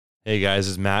Hey guys,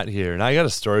 it's Matt here, and I got a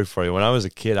story for you. When I was a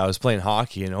kid, I was playing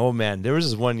hockey, and oh man, there was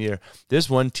this one year, this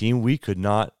one team, we could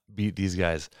not beat these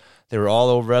guys. They were all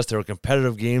over us. They were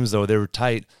competitive games, though. They were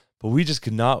tight, but we just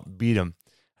could not beat them.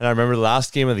 And I remember the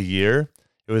last game of the year,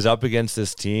 it was up against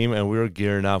this team, and we were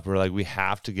gearing up. We were like, we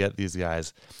have to get these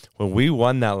guys. When we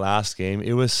won that last game,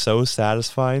 it was so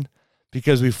satisfying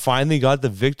because we finally got the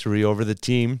victory over the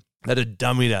team that had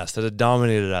dummied us, that had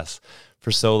dominated us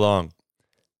for so long.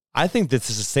 I think this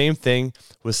is the same thing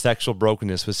with sexual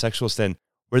brokenness, with sexual sin,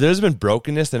 where there's been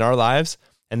brokenness in our lives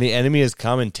and the enemy has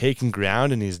come and taken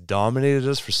ground and he's dominated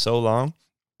us for so long,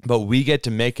 but we get to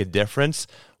make a difference.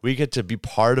 We get to be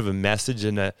part of a message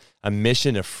and a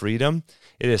mission of freedom.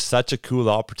 It is such a cool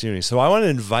opportunity. So I want to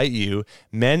invite you,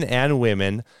 men and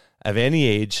women of any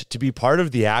age, to be part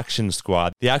of the Action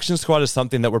Squad. The Action Squad is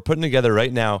something that we're putting together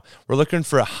right now. We're looking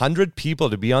for 100 people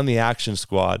to be on the Action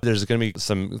Squad. There's going to be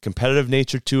some competitive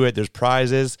nature to it. There's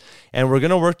prizes, and we're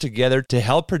going to work together to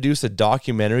help produce a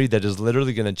documentary that is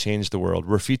literally going to change the world.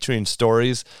 We're featuring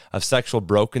stories of sexual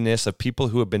brokenness, of people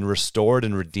who have been restored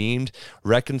and redeemed,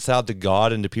 reconciled to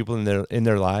God and to people in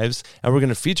their lives. And we're going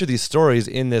to feature these stories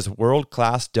in this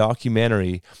world-class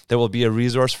documentary that will be a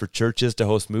resource for churches to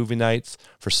host movie nights,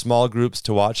 for small groups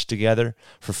to watch together,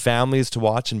 for families to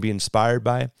watch and be inspired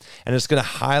by. And it's going to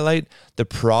highlight the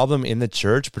problem in the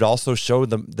church, but also show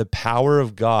the power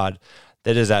of God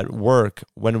that is at work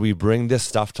when we bring this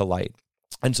stuff to light.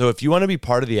 And so if you want to be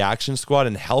part of the Action Squad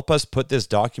and help us put this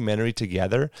documentary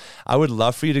together, I would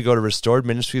love for you to go to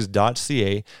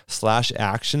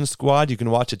restoredministries.ca/action squad. You can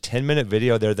watch a 10-minute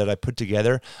video there that I put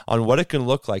together on what it can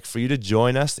look like for you to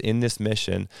join us in this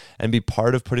mission and be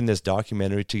part of putting this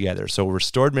documentary together. So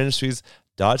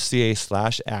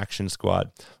restoredministries.ca/action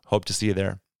squad. Hope to see you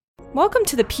there. Welcome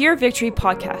to the Pure Victory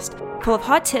Podcast, full of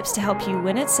hot tips to help you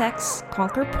win at sex,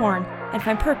 conquer porn, and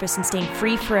find purpose in staying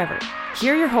free forever.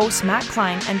 Here are your hosts, Matt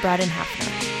Klein and Braden Hafner.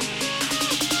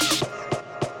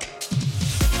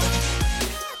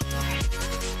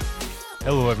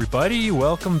 Hello, everybody.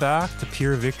 Welcome back to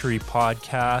Pure Victory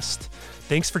Podcast.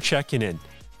 Thanks for checking in.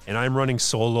 And I'm running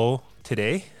solo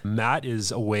today. Matt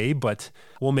is away, but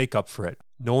we'll make up for it.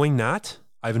 Knowing that,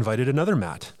 I've invited another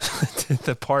Matt to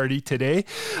the party today.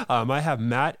 I have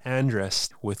Matt Andrest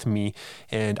with me,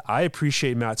 and I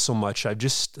appreciate Matt so much. I've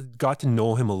just got to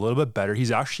know him a little bit better.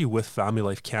 He's actually with Family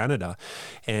Life Canada,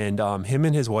 and him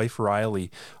and his wife,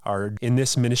 Riley, are in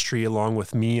this ministry along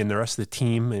with me and the rest of the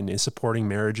team and in supporting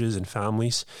marriages and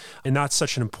families. And that's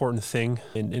such an important thing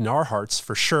in our hearts,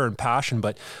 for sure, and passion.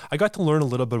 But I got to learn a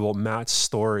little bit about Matt's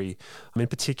story, in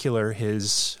particular,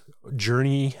 his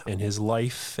journey and his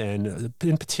life, and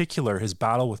in particular his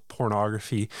battle with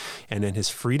pornography, and then his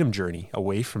freedom journey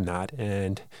away from that.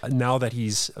 And now that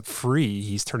he's free,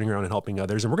 he's turning around and helping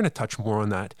others. And we're going to touch more on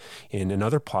that in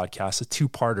another podcast, a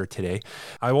two-parter today.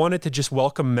 I wanted to just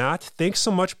welcome Matt. Thanks so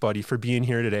much, buddy, for being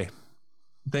here today.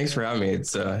 Thanks for having me.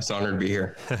 It's an honor to be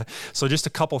here. So just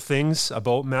a couple things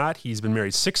about Matt. He's been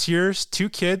married 6 years, 2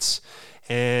 kids,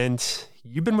 and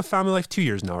you've been with Family Life 2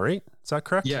 years now, right? Is that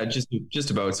correct? Yeah, just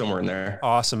about somewhere in there.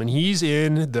 Awesome. And he's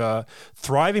in the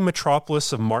thriving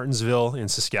metropolis of Martinsville in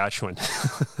Saskatchewan.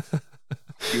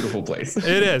 Beautiful place.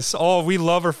 It is. Oh, we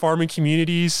love our farming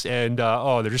communities, and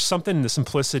there's just something in the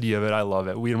simplicity of it. I love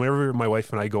it. Whenever my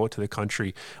wife and I go to the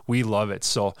country, we love it.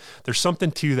 So there's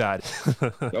something to that.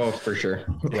 Oh, for sure.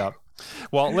 Yeah.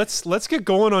 Well, let's get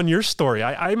going on your story.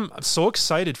 I'm so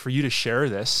excited for you to share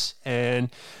this, and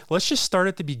let's just start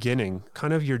at the beginning,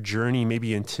 kind of your journey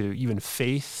maybe into even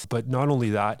faith, but not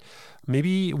only that,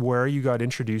 maybe where you got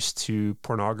introduced to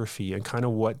pornography and kind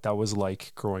of what that was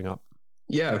like growing up.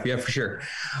 Yeah, for sure.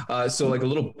 So like a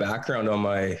little background on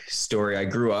my story. I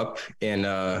grew up in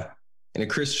a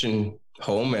Christian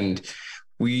home, and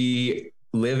we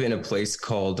live in a place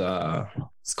called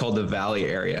it's called the Valley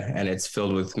area, and it's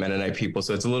filled with Mennonite people.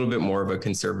 So it's a little bit more of a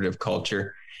conservative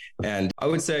culture. And I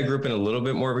would say I grew up in a little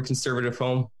bit more of a conservative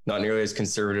home, not nearly as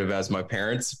conservative as my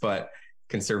parents, but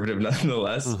conservative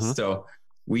nonetheless. Mm-hmm. So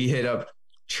we hit up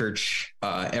church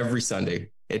every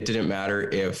Sunday. It didn't matter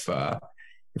if we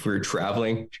were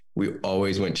traveling, we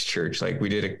always went to church. Like we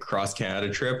did a cross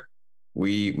Canada trip.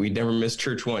 We never missed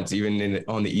church once, even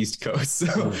on the East Coast.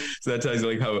 So that tells you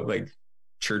like how like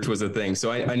church was a thing.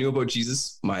 So I knew about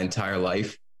Jesus my entire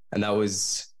life. And that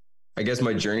was, I guess,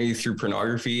 my journey through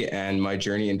pornography and my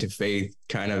journey into faith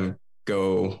kind of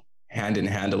go hand in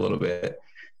hand a little bit.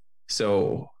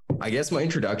 So I guess my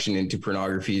introduction into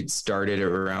pornography started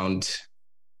around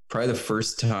probably the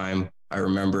first time I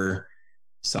remember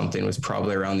something was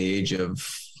probably around the age of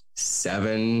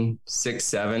 6,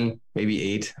 7,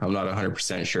 maybe 8. I'm not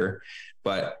 100% sure,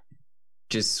 but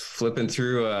just flipping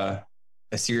through a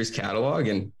Sears catalog,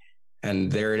 and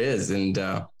there it is. And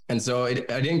so I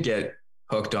didn't get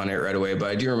hooked on it right away, but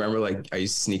I do remember like I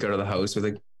used to sneak out of the house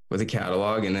with a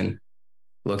catalog and then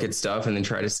look at stuff and then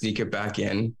try to sneak it back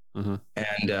in. Mm-hmm.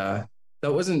 And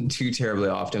that wasn't too terribly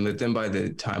often. But then by the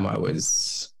time I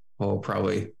was,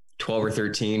 probably 12 or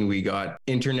 13, we got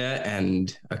internet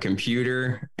and a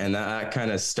computer, and that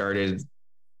kind of started.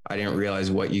 I didn't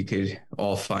realize what you could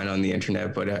all find on the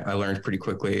internet, but I learned pretty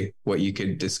quickly what you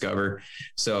could discover.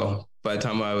 So by the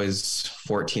time I was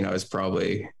 14, I was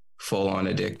probably full on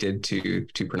addicted to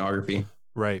pornography.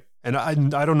 Right. And I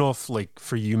don't know if like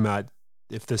for you, Matt,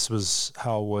 if this was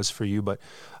how it was for you, but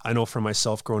I know for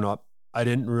myself growing up, I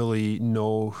didn't really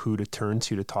know who to turn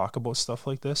to talk about stuff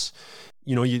like this.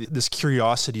 You know, this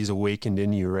curiosity is awakened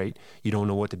in you, right? You don't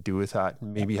know what to do with that.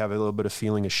 Maybe you have a little bit of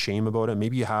feeling of shame about it.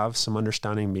 Maybe you have some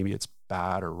understanding. Maybe it's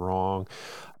bad or wrong.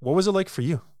 What was it like for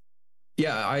you?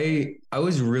 Yeah, I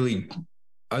was a really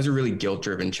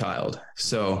guilt-driven child.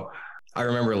 So I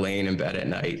remember laying in bed at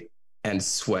night and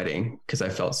sweating because I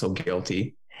felt so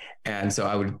guilty. And so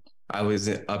I was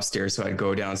upstairs, so I'd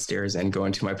go downstairs and go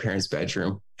into my parents'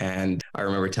 bedroom. And I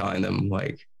remember telling them,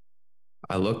 like,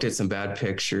 I looked at some bad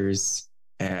pictures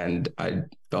and I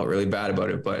felt really bad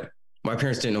about it, but my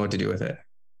parents didn't know what to do with it.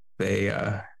 They,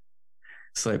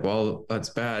 it's like, well, that's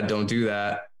bad. Don't do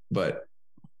that. But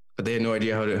they had no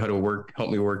idea how to help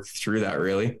me work through that,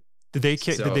 really. Did they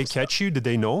catch you? Did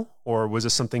they know? Or was it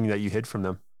something that you hid from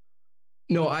them?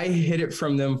 No, I hid it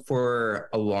from them for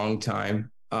a long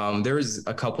time. There was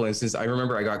a couple instances. I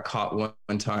remember I got caught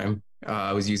one time.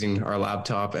 I was using our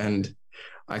laptop and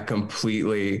I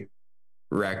completely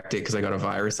wrecked it because I got a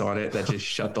virus on it that just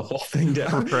shut the whole thing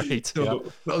down. Right. So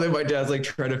then my dad's like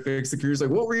trying to fix the computer. He's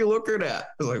like, what were you looking at? I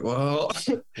was like, well,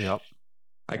 yep.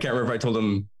 I can't remember if I told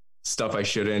him stuff I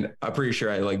shouldn't. I'm pretty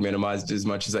sure I like minimized as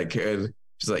much as I could.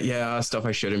 Just like, yeah, stuff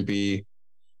I shouldn't be.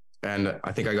 And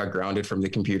I think I got grounded from the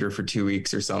computer for 2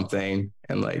 weeks or something.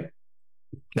 And like,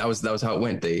 that was how it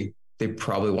went. They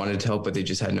probably wanted to help, but they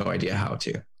just had no idea how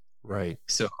to. Right.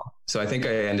 So I think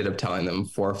I ended up telling them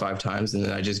 4 or 5 times, and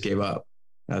then I just gave up.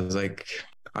 I was like,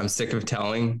 I'm sick of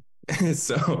telling.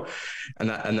 So, and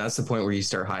that's the point where you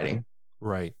start hiding.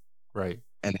 Right. Right.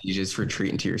 And then you just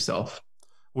retreat into yourself.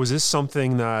 Was this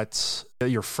something that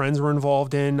your friends were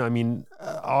involved in? I mean,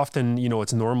 often, you know,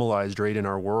 it's normalized right in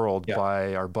our world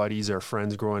by our buddies, our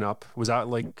friends growing up. Was that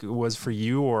like it was for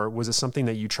you, or was it something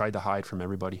that you tried to hide from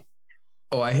everybody?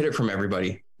 Oh, I hid it from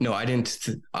everybody. No, I didn't.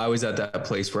 I was at that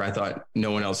place where I thought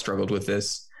no one else struggled with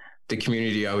this. The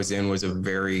community I was in was a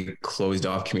very closed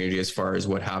off community as far as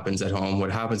what happens at home.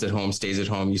 What happens at home stays at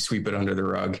home. You sweep it under the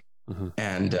rug. Mm-hmm.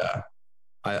 And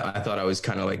I thought I was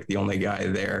kind of like the only guy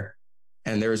there.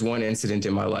 And there was one incident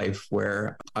in my life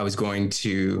where I was going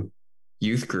to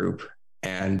youth group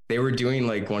and they were doing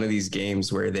like one of these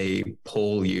games where they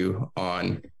poll you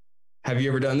on, have you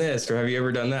ever done this or have you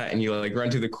ever done that? And you like run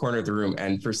to the corner of the room.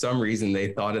 And for some reason they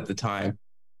thought at the time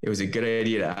it was a good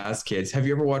idea to ask kids, have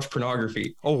you ever watched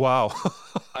pornography? Oh, wow.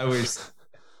 I was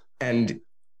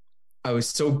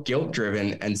so guilt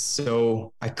driven and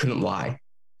so I couldn't lie.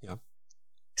 Yeah.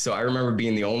 So I remember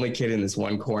being the only kid in this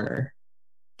one corner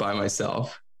by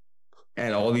myself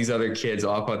and all these other kids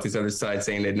off on this other side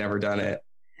saying they'd never done it.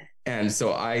 And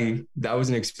so that was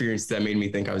an experience that made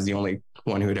me think I was the only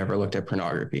one who had ever looked at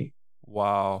pornography.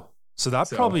 Wow. So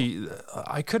probably,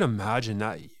 I could imagine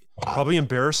that probably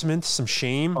embarrassment, some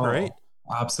shame, right?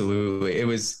 Absolutely. It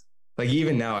was like,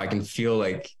 even now I can feel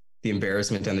like the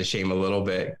embarrassment and the shame a little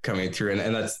bit coming through.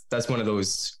 And that's one of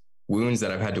those wounds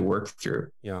that I've had to work through.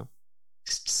 Yeah.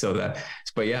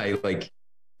 But yeah, like,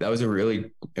 that was a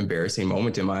really embarrassing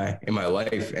moment in my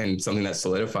life and something that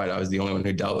solidified I was the only one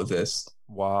who dealt with this.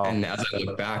 Wow. And as I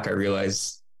look back, I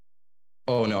realized,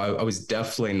 oh no, I was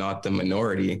definitely not the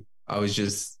minority. I was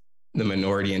just the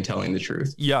minority in telling the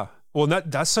truth. Yeah. Well,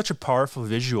 that's such a powerful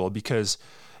visual because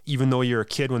even though you're a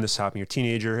kid when this happened, you're a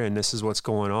teenager and this is what's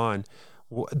going on.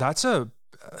 That's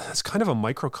kind of a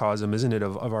microcosm, isn't it,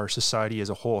 of our society as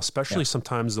a whole, especially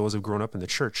sometimes those who've grown up in the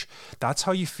church. That's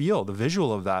how you feel, the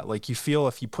visual of that. Like you feel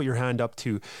if you put your hand up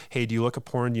to, hey, do you look at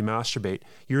porn? Do you masturbate?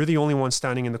 You're the only one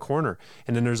standing in the corner.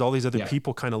 And then there's all these other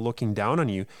people kind of looking down on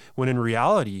you when in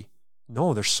reality,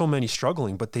 no, there's so many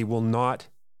struggling, but they will not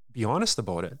be honest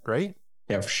about it, right?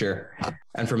 Yeah, for sure.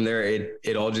 And from there,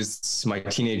 it all just, my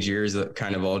teenage years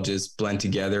kind of all just blend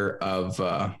together of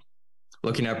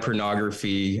looking at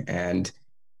pornography and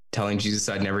telling Jesus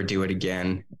I'd never do it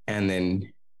again, and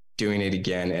then doing it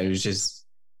again. And it was just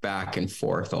back and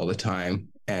forth all the time.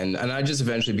 And I just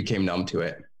eventually became numb to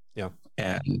it. Yeah.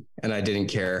 And I didn't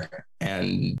care.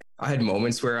 And I had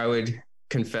moments where I would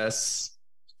confess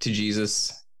to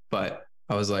Jesus, but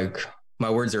I was like,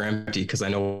 my words are empty because I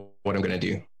know what I'm going to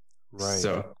do. Right.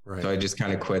 So I just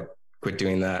kind of quit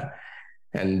doing that.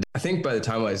 And I think by the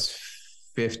time I was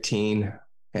 15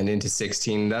 and into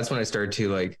 16, that's when I started to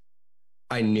like,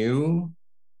 I knew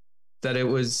that it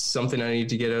was something I needed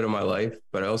to get out of my life,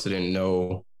 but I also didn't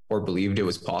know or believed it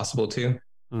was possible to.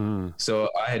 So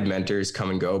I had mentors come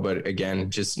and go, but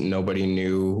again, just nobody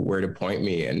knew where to point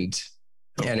me. And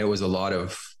it was a lot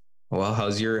of, well,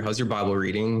 how's your Bible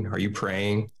reading? Are you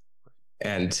praying?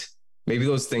 And maybe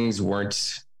those things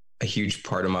weren't a huge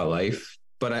part of my life,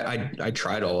 but I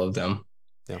tried all of them.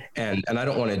 Yeah. And I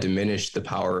don't want to diminish the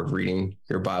power of reading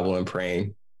your Bible and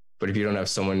praying, but if you don't have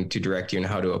someone to direct you in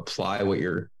how to apply what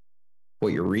you're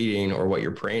reading or what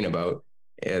you're praying about,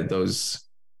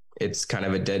 it's kind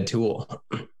of a dead tool.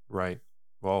 Right.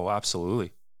 Well,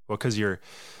 absolutely. Well, because you're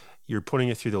putting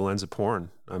it through the lens of porn.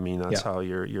 I mean, that's how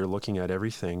you're looking at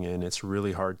everything, and it's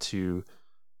really hard to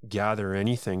gather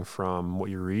anything from what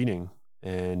you're reading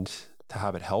and to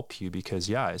have it help you, because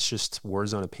it's just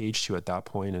words on a page to you at that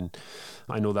point. And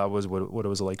I know that was what it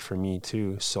was like for me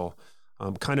too. So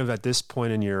kind of at this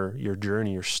point in your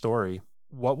journey, your story,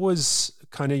 what was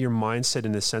kind of your mindset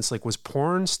in the sense, like, was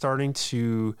porn starting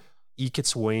to eke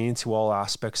its way into all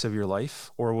aspects of your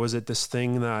life? Or was it this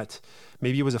thing that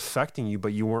maybe it was affecting you,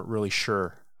 but you weren't really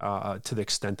sure to the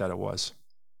extent that it was?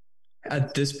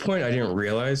 At this point, I didn't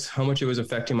realize how much it was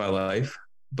affecting my life,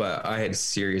 but I had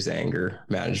serious anger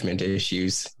management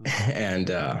issues, and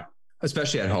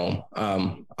especially at home.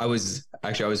 I was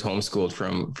homeschooled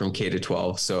from K to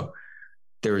 12. So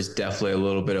there was definitely a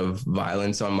little bit of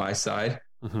violence on my side.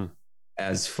 Mm-hmm.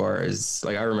 As far as,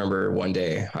 like, I remember one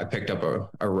day I picked up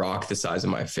a rock the size of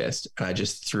my fist and I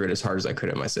just threw it as hard as I could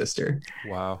at my sister.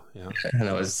 Wow. Yeah. And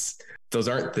those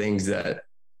aren't things that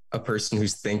a person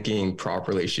who's thinking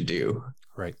properly should do.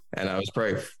 Right. And I was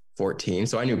probably 14,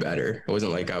 so I knew better. It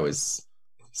wasn't like I was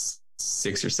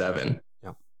 6 or 7.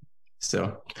 Yeah.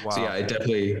 So yeah, it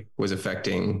definitely was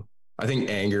affecting. I think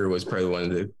anger was probably one of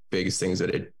the biggest things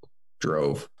that it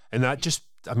drove. And that just,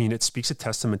 I mean, it speaks a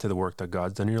testament to the work that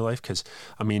God's done in your life. Because,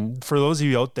 I mean, for those of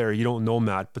you out there, you don't know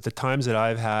Matt, but the times that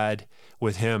I've had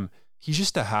with him, he's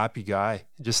just a happy guy,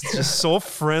 just so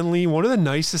friendly, one of the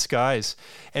nicest guys.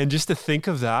 And just to think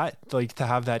of that, like, to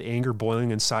have that anger boiling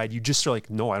inside, you just are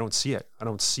like, no, I don't see it. I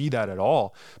don't see that at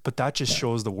all. But that just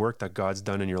shows the work that God's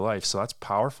done in your life. So that's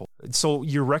powerful. So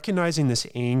you're recognizing this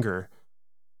anger.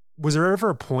 Was there ever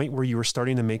a point where you were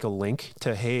starting to make a link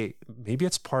to, hey, maybe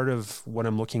it's part of what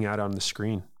I'm looking at on the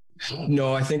screen?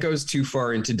 No, I think I was too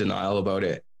far into denial about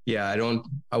it. Yeah,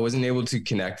 I wasn't able to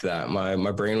connect that.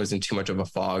 My brain was in too much of a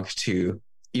fog to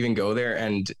even go there.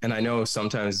 And I know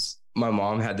sometimes my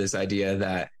mom had this idea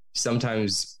that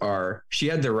she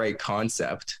had the right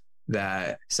concept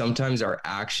that sometimes our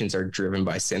actions are driven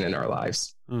by sin in our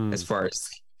lives, as far as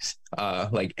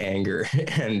like anger.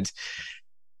 And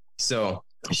so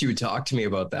she would talk to me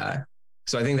about that.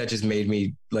 So I think that just made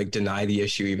me like deny the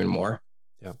issue even more.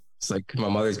 Yeah. It's like my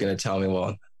mother's going to tell me,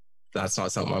 well, that's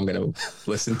not something I'm going to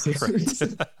listen to.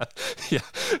 Right. Yeah.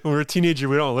 When we're a teenager,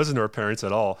 we don't listen to our parents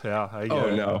at all. Yeah.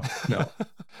 No.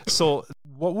 So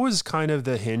what was kind of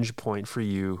the hinge point for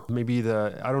you? Maybe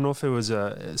I don't know if it was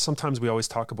sometimes we always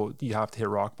talk about you have to hit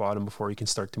rock bottom before you can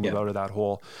start to move out of that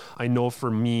hole. I know for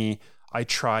me, I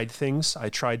tried things. I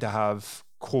tried to have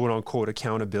quote unquote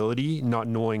accountability, not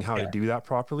knowing how to do that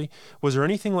properly. Was there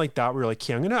anything like that where you're like,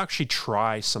 yeah, I'm going to actually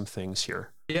try some things here?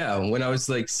 Yeah. When I was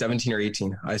like 17 or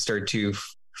 18, I started to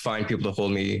find people to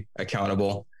hold me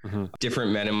accountable,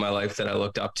 different men in my life that I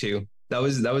looked up to. That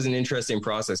was an interesting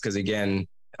process. Cause again,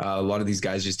 a lot of these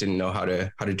guys just didn't know how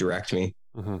to direct me.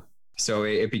 Mm-hmm. So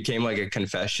it became like a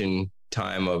confession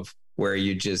time of where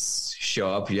you just show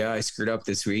up. Yeah, I screwed up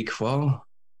this week. Well,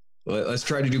 let's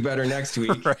try to do better next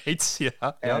week. Right.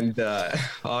 Yeah. And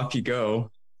off you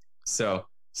go. So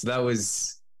that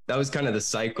was kind of the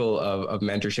cycle of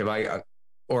mentorship.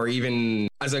 Or even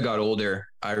as I got older,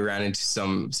 I ran into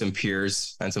some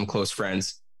peers and some close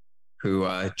friends who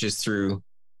just through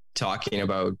talking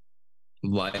about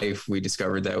life, we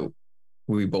discovered that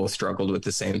we both struggled with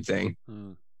the same thing.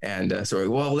 And so,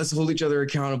 well, let's hold each other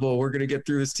accountable. We're going to get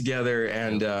through this together.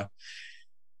 And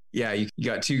you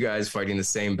got two guys fighting the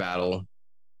same battle.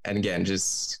 And again,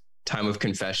 just time of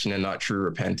confession and not true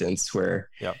repentance where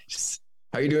just,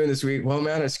 how you doing this week? Well,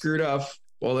 man, I screwed up.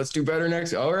 Well, let's do better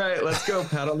next. All right, let's go.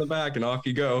 Pat on the back and off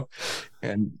you go.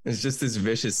 And it's just this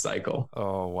vicious cycle.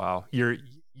 Oh, wow.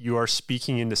 You are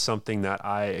speaking into something that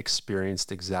I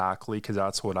experienced exactly, because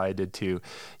that's what I did too.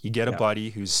 You get a buddy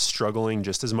who's struggling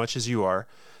just as much as you are,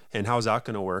 And how's that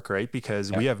going to work, right?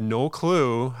 Because we have no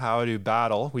clue how to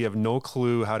battle. We have no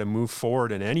clue how to move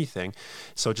forward in anything.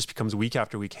 So it just becomes week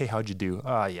after week. Hey, how'd you do?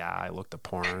 Yeah, I looked at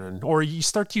porn. Or you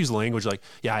start to use language like,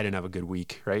 yeah, I didn't have a good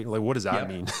week, right? Like, what does that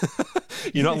mean?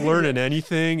 You're not learning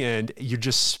anything, and you're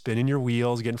just spinning your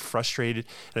wheels, getting frustrated.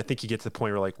 And I think you get to the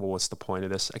point where like, well, what's the point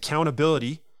of this?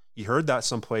 Accountability. You heard that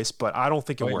someplace, but I don't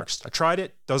think it works. I tried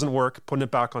it, doesn't work, putting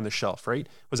it back on the shelf, right?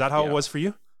 Was that how it was for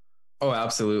you? Oh,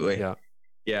 absolutely. Yeah.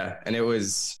 Yeah. And it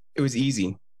was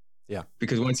easy. Yeah.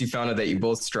 Because once you found out that you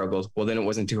both struggled, well, then it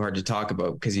wasn't too hard to talk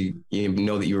about because you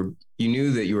know that you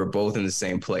knew that you were both in the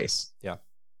same place. Yeah.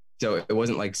 So it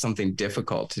wasn't like something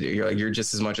difficult to do. You're like, you're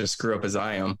just as much a screw up as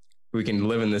I am. We can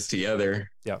live in this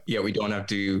together. Yeah. Yeah. We don't have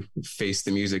to face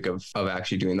the music of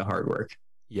actually doing the hard work.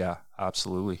 Yeah,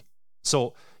 absolutely.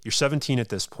 So you're 17 at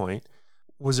this point.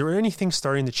 Was there anything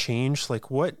starting to change?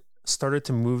 Like what started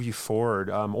to move you forward?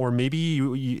 Or maybe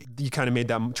you kind of made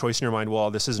that choice in your mind, well,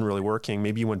 this isn't really working.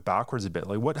 Maybe you went backwards a bit.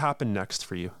 Like what happened next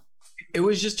for you? It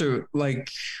was just right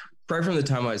from the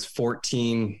time I was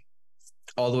 14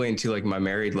 all the way into like my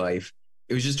married life,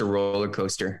 it was just a roller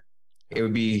coaster. It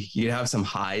would be, you'd have some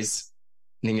highs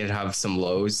and then you'd have some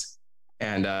lows.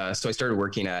 And so I started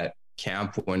working at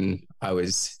camp when I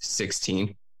was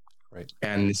 16. Right.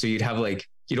 And so you'd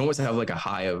almost have like a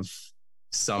high of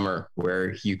summer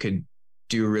where you could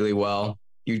do really well.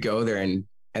 You'd go there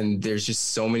and there's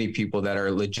just so many people that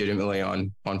are legitimately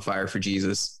on fire for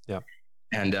Jesus. Yeah.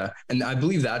 And I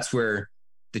believe that's where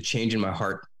the change in my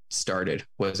heart started,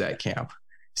 was at camp,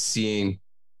 seeing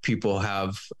people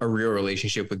have a real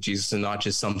relationship with Jesus and not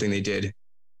just something they did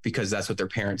because that's what their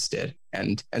parents did.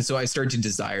 And so I started to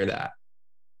desire that.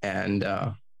 And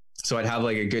so I'd have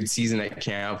like a good season at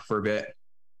camp for a bit.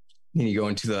 Then you go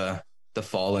into the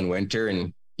fall and winter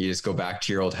and you just go back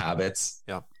to your old habits.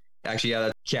 Yeah. Actually,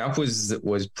 that camp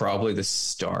was probably the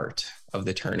start of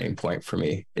the turning point for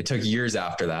me. It took years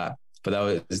after that,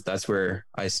 but that's where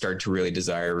I started to really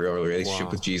desire a real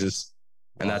relationship with Jesus.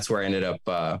 And that's where I ended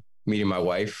up meeting my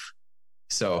wife.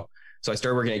 So I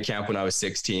started working at camp when I was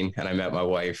 16 and I met my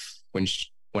wife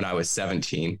when I was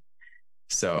 17.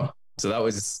 So that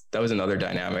was another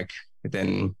dynamic.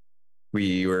 Then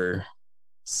we were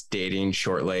dating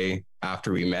shortly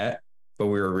after we met, but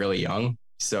we were really young.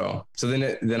 So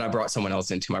then I brought someone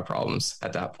else into my problems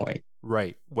at that point.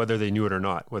 Right. Whether they knew it or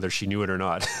not, whether she knew it or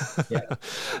not. Yeah.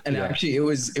 And actually it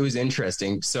was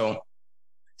interesting. So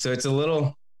it's a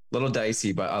little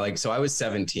dicey, but I was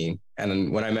 17. And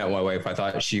then when I met my wife, I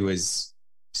thought she was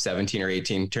 17 or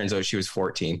 18. Turns out she was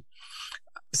 14.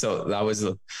 So that was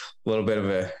a little bit of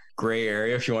a gray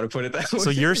area, if you want to put it that way. So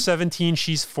you're 17,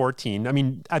 she's 14. I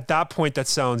mean, at that point, that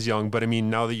sounds young, but I mean,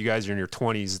 now that you guys are in your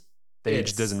 20s, the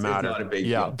age doesn't matter. It's not a big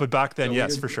deal. But back then,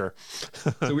 yes, for sure.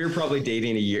 So we were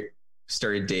probably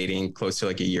started dating close to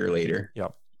like a year later.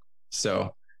 Yep.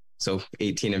 So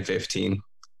 18 and 15.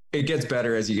 It gets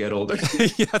better as you get older.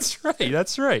 Yeah, that's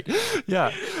right.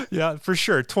 Yeah, for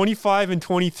sure. 25 and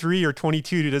 23 or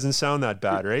 22 doesn't sound that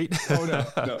bad, right? Oh,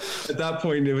 no. At that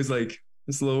point, it was like,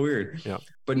 it's a little weird. Yeah.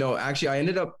 But no, actually, I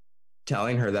ended up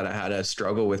telling her that I had a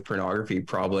struggle with pornography.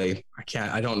 Probably,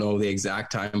 I don't know the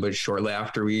exact time, but shortly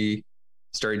after we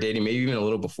started dating, maybe even a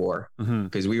little before,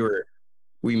 because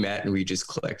we met and we just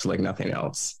clicked like nothing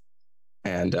else.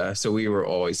 And so we were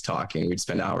always talking. We'd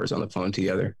spend hours on the phone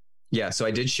together. Yeah. So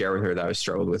I did share with her that I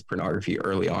struggled with pornography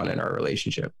early on in our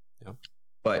relationship. Yeah.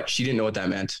 But she didn't know what that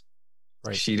meant.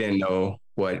 Right. She didn't know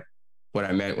what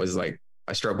I meant was like,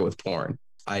 I struggle with porn.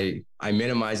 I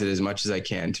minimize it as much as I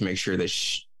can to make sure that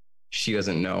she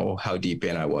doesn't know how deep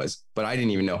in I was, but I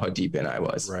didn't even know how deep in I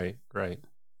was. Right.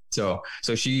 So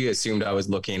she assumed I was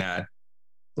looking at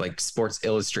like Sports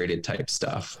Illustrated type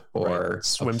stuff or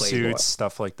swimsuits,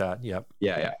 stuff like that. Yep.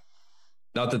 Yeah.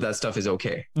 Not that stuff is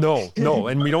okay. No.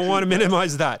 And we don't want to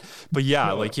minimize that, but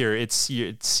no. Like here, it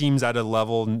seems at a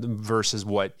level versus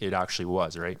what it actually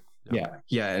was. Right. No.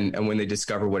 Yeah. And when they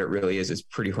discover what it really is, it's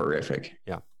pretty horrific.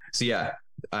 Yeah. So yeah,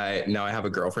 I have a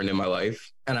girlfriend in my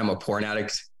life and I'm a porn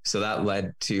addict. So that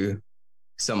led to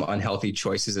some unhealthy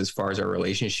choices as far as our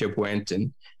relationship went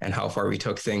and how far we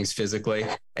took things physically.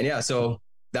 And yeah, so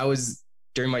that was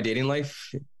during my dating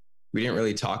life. We didn't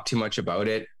really talk too much about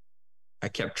it. I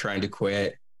kept trying to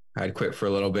quit. I'd quit for a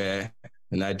little bit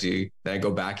and then I'd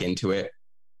go back into it.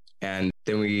 And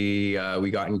then we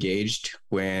got engaged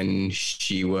when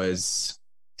she was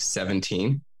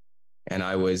 17 and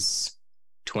I was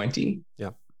 20.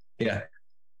 Yeah.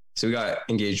 So we got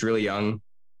engaged really young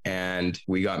and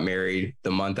we got married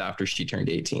the month after she turned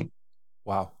 18.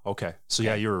 Wow. Okay. So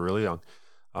yeah, you were really young.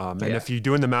 And if you're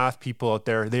doing the math, people out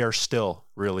there, they are still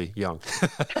really young.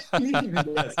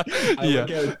 Yes. I look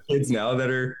at kids now that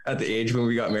are at the age when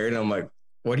we got married, and I'm like,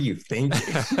 what are you thinking?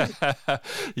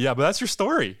 Yeah, but that's your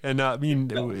story. And I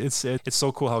mean, it's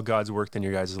so cool how God's worked in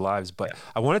your guys' lives. But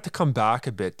I wanted to come back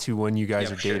a bit to when you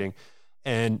guys are dating.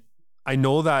 And I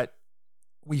know that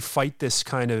we fight this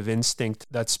kind of instinct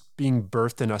that's being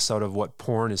birthed in us out of what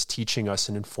porn is teaching us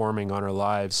and informing on our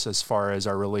lives as far as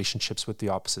our relationships with the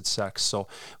opposite sex. So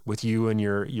with you and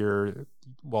your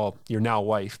now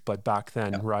wife, but back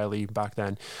then, Riley, back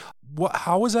then,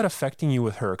 how was that affecting you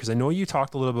with her? Because I know you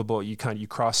talked a little bit about you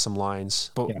crossed some lines,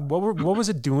 but what was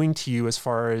it doing to you as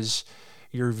far as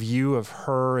your view of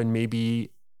her and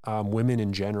maybe women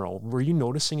in general? Were you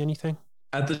noticing anything?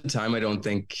 At the time, I don't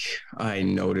think I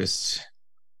noticed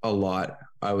a lot.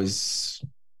 I was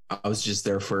just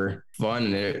there for fun,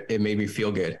 and it made me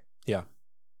feel good. Yeah.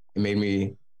 It made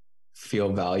me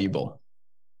feel valuable.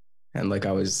 And like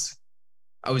I was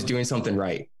doing something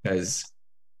right because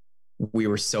we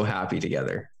were so happy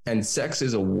together. And sex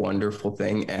is a wonderful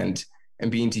thing, and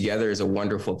being together is a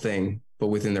wonderful thing, but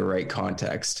within the right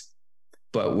context.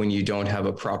 But when you don't have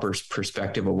a proper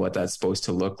perspective of what that's supposed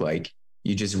to look like,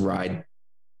 you just ride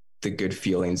the good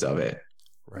feelings of it.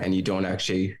 Right. And you don't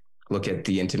actually look at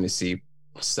the intimacy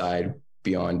side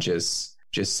beyond just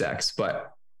sex.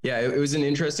 But yeah, it was an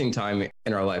interesting time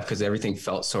in our life because everything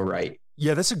felt so right.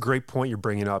 Yeah, that's a great point you're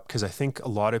bringing up, because I think a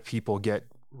lot of people get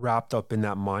wrapped up in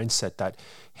that mindset that,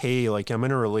 hey, like I'm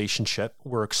in a relationship,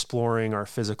 we're exploring our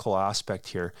physical aspect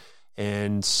here,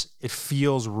 and it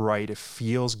feels right, it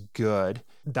feels good.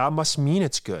 That must mean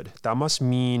it's good. That must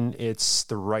mean it's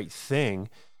the right thing.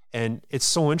 And it's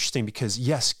so interesting because,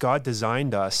 yes, God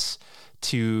designed us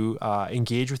to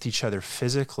engage with each other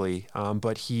physically,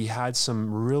 but he had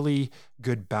some really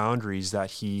good boundaries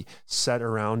that he set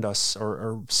around us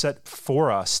or set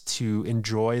for us to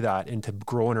enjoy that and to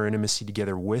grow in our intimacy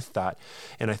together with that.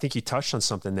 And I think you touched on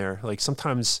something there. Like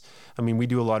sometimes, I mean, we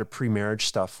do a lot of pre-marriage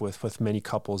stuff with many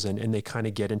couples, and they kind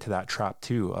of get into that trap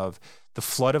too of the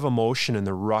flood of emotion and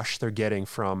the rush they're getting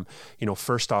from,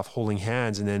 first off holding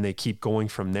hands, and then they keep going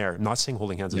from there. I'm not saying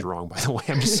holding hands is wrong, by the way.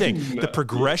 I'm just saying the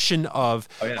progression of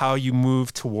how you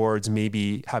move towards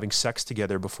maybe having sex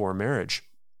together before marriage.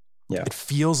 Yeah. It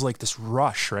feels like this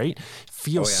rush, right? It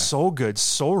feels so good,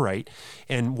 so right.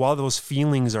 And while those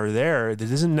feelings are there, that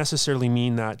doesn't necessarily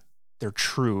mean that they're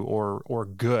true or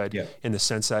good in the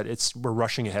sense that we're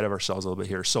rushing ahead of ourselves a little bit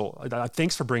here. So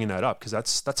thanks for bringing that up, because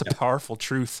that's a powerful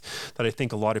truth that I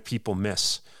think a lot of people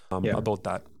miss about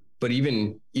that. But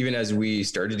even as we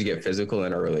started to get physical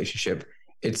in our relationship,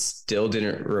 it still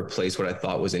didn't replace what I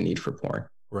thought was a need for porn.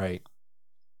 Right.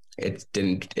 It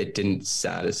didn't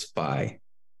satisfy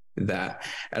that.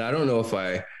 And I don't know if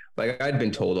I'd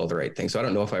been told all the right things. So I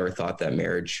don't know if I ever thought that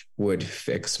marriage would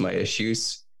fix my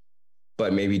issues,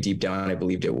 but maybe deep down I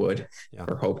believed it would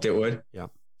or hoped it would. Yeah.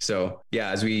 So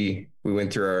as we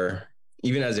went through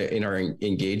in our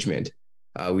engagement,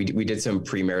 we did some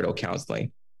premarital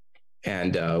counseling,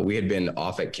 and we had been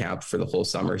off at camp for the whole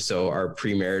summer. So our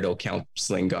premarital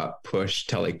counseling got pushed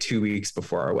till like 2 weeks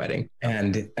before our wedding.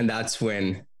 And that's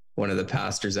when one of the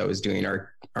pastors that was doing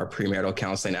our premarital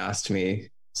counseling asked me,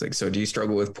 it's like, so do you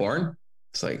struggle with porn?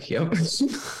 It's like, yep.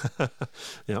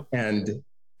 Yep. And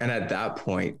at that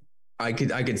point, I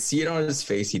could see it on his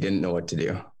face. He didn't know what to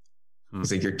do.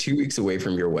 He's like, you're 2 weeks away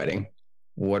from your wedding.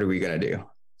 What are we going to do?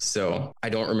 So I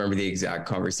don't remember the exact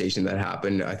conversation that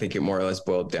happened. I think it more or less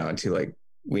boiled down to like,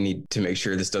 we need to make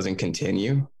sure this doesn't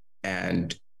continue,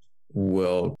 and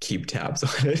we'll keep tabs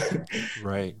on it.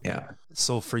 Right. Yeah.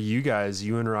 So for you guys,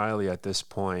 you and Riley at this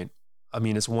point, I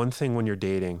mean, it's one thing when you're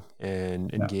dating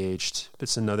and engaged, but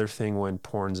it's another thing when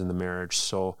porn's in the marriage.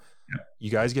 So you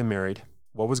guys get married.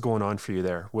 What was going on for you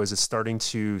there? Was it starting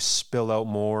to spill out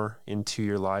more into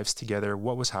your lives together?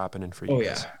 What was happening for you? Oh,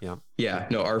 guys? Yeah.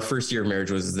 No, our first year of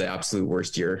marriage was the absolute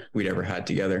worst year we'd ever had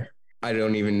together. I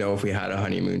don't even know if we had a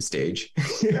honeymoon stage.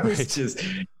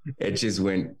 It just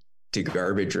went to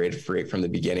garbage right from the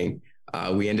beginning.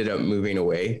 We ended up moving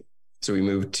away. So we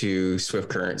moved to Swift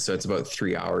Current. So it's about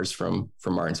 3 hours from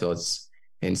Martinsville. It's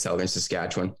in southern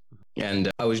Saskatchewan.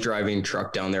 And I was driving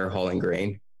truck down there hauling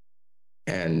grain.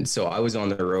 And so I was on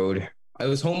the road. I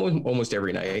was home almost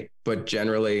every night, but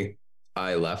generally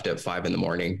I left at 5 a.m.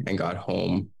 and got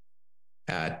home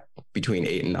at between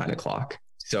 8 and 9 o'clock.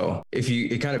 So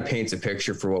it kind of paints a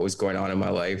picture for what was going on in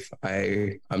my life.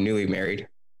 I'm newly married,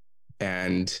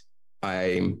 and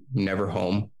I'm never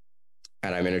home,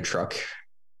 and I'm in a truck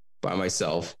by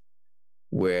myself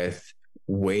with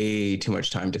way too much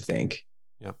time to think.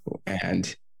 Yep.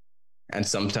 And And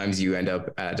sometimes you end up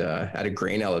at a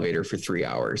grain elevator for 3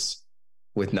 hours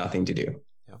with nothing to do.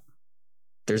 Yeah.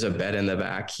 There's a bed in the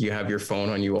back. You have your phone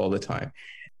on you all the time.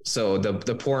 So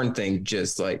the porn thing,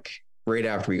 just like right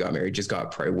after we got married, just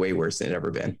got probably way worse than it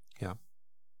ever been. Yeah.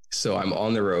 So I'm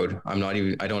on the road. I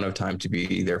don't have time to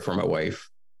be there for my wife,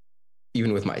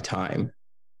 even with my time.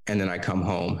 And then I come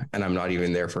home and I'm not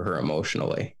even there for her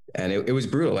emotionally. And it was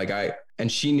brutal.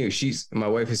 And she knew my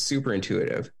wife is super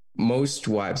intuitive. Most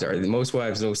wives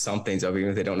know something's up, even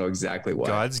if they don't know exactly what.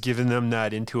 God's given them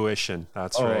that intuition.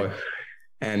 That's right.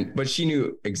 But she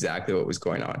knew exactly what was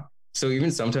going on. So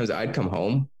even sometimes I'd come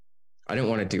home, I didn't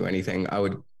want to do anything. I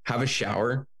would have a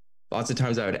shower. Lots of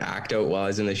times I would act out while I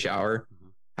was in the shower,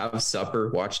 have supper,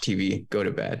 watch TV, go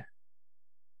to bed.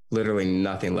 Literally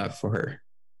nothing left for her.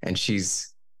 And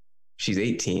she's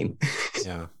 18.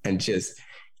 Yeah. And just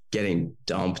getting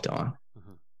dumped on.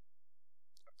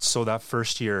 So that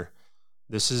first year,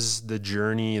 this is the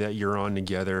journey that you're on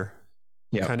together.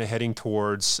 Yeah. Kind of heading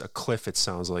towards a cliff, it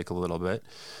sounds like a little bit.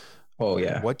 Oh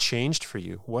yeah. What changed for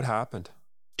you? What happened?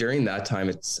 During that time,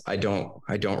 I don't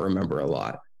remember a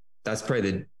lot. That's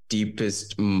probably the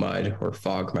deepest mud or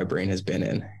fog my brain has been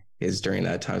in, is during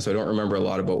that time. So I don't remember a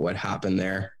lot about what happened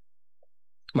there.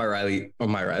 My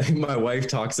wife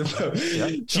talks about. Yeah.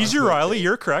 She's your Riley.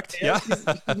 You're correct. Yeah. She's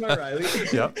my Riley.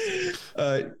 Yeah.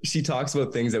 She talks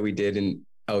about things that we did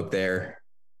out there,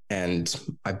 and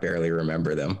I barely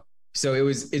remember them. So it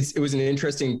was an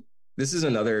interesting. This is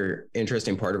another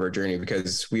interesting part of our journey,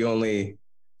 because the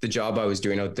job I was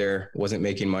doing out there wasn't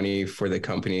making money for the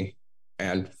company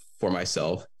and for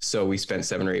myself. So we spent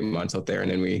 7 or 8 months out there,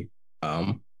 and then we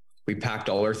packed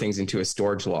all our things into a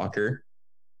storage locker,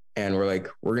 and we're like,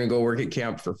 we're going to go work at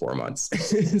camp for 4 months.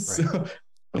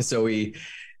 So we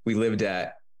lived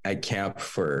at camp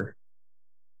for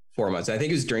 4 months. I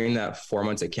think it was during that 4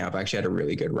 months at camp, I actually had a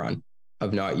really good run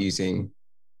of not using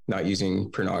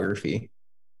pornography.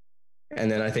 And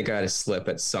then I think I had a slip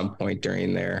at some point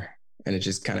during there, and it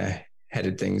just kind of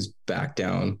headed things back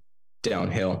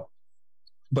downhill.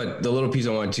 But the little piece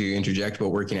I want to interject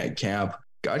about working at camp,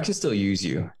 God can still use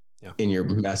you in your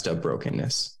messed up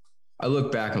brokenness. I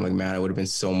look back, I'm like, man, I would have been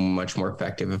so much more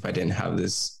effective if I didn't have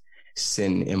this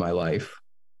sin in my life.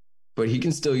 But he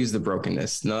can still use the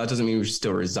brokenness. Now, that doesn't mean we should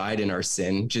still reside in our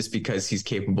sin, just because he's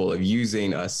capable of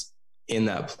using us in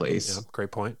that place. Yeah,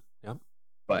 great point. Yeah.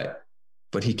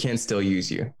 But he can still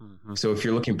use you. Mm-hmm. So if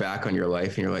you're looking back on your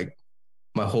life and you're like,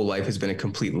 my whole life has been a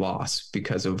complete loss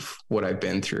because of what I've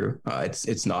been through,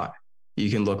 it's not. You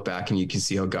can look back and you can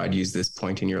see how God used this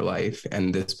point in your life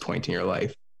and this point in your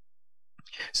life.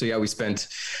 So yeah, we spent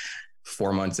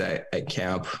 4 months at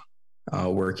camp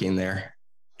working there,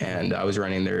 and I was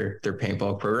running their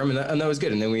paintball program, and that was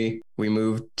good. And then we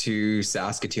moved to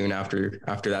Saskatoon after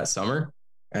that summer.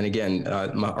 And again,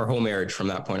 our whole marriage from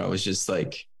that point on was just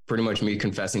like pretty much me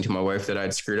confessing to my wife that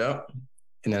I'd screwed up,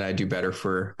 and then I'd do better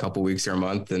for a couple weeks or a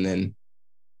month, and then,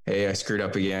 hey, I screwed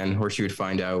up again, or she would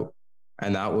find out.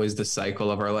 And that was the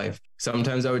cycle of our life.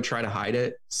 Sometimes I would try to hide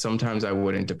it. Sometimes I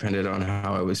wouldn't, depended on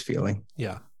how I was feeling.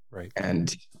 Yeah, right.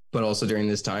 But also during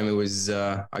this time, it was,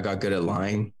 I got good at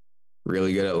lying,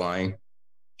 really good at lying.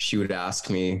 She would ask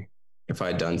me if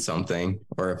I'd done something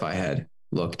or if I had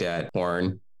looked at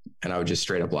porn, and I would just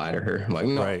straight up lie to her. I'm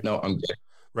like, no, I'm good.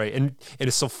 Right. And it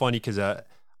is so funny because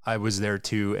I was there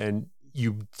too. And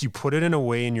you put it in a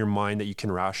way in your mind that you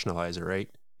can rationalize it, right?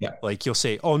 Yeah. Like you'll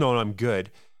say, oh, no, I'm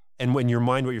good. And when your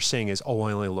mind, what you're saying is, oh,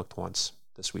 I only looked once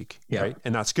this week. Yeah. Right.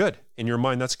 And that's good. In your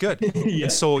mind, that's good. Yeah.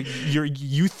 And so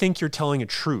you think you're telling a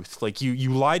truth. Like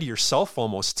you lie to yourself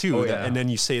almost too. Oh, yeah. And then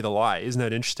you say the lie. Isn't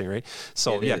that interesting? Right.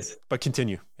 So but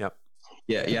continue. Yeah.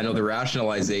 Yeah. No, the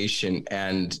rationalization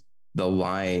and the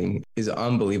lying is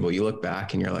unbelievable. You look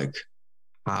back and you're like,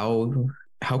 how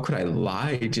could I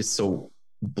lie just so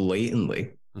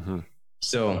blatantly? Mm-hmm.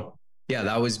 So yeah,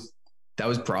 that was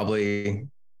probably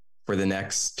for the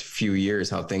next few years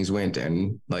how things went,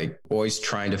 and like always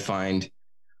trying to find,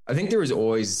 I think there was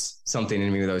always something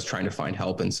in me that I was trying to find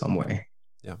help in some way.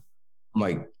 Yeah.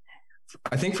 Like,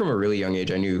 I think from a really young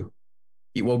age, I knew,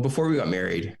 well, before we got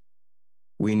married,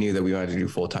 we knew that we wanted to do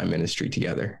full-time ministry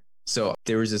together. So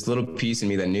there was this little piece in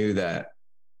me that knew that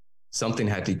something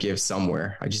had to give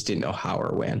somewhere. I just didn't know how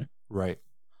or when. Right.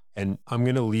 And I'm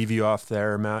going to leave you off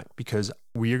there, Matt, because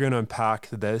we are going to unpack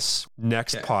this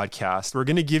next podcast. We're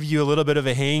going to give you a little bit of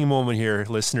a hang moment here,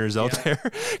 listeners out there,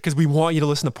 because we want you to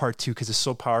listen to part 2, because it's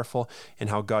so powerful, and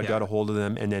how God got a hold of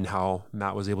them, and then how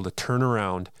Matt was able to turn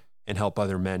around and help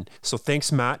other men. So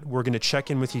thanks, Matt. We're going to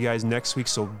check in with you guys next week,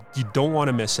 so you don't want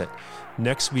to miss it.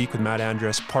 Next week with Matt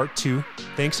Andress, part 2.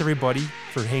 Thanks, everybody,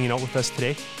 for hanging out with us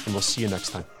today, and we'll see you next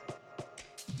time.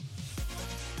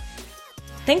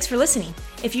 Thanks for listening.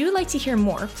 If you would like to hear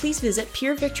more, please visit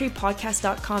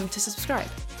purevictorypodcast.com to subscribe.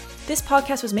 This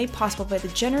podcast was made possible by the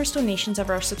generous donations of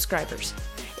our subscribers.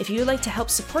 If you would like to help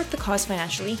support the cause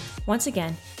financially, once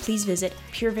again, please visit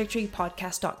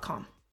purevictorypodcast.com.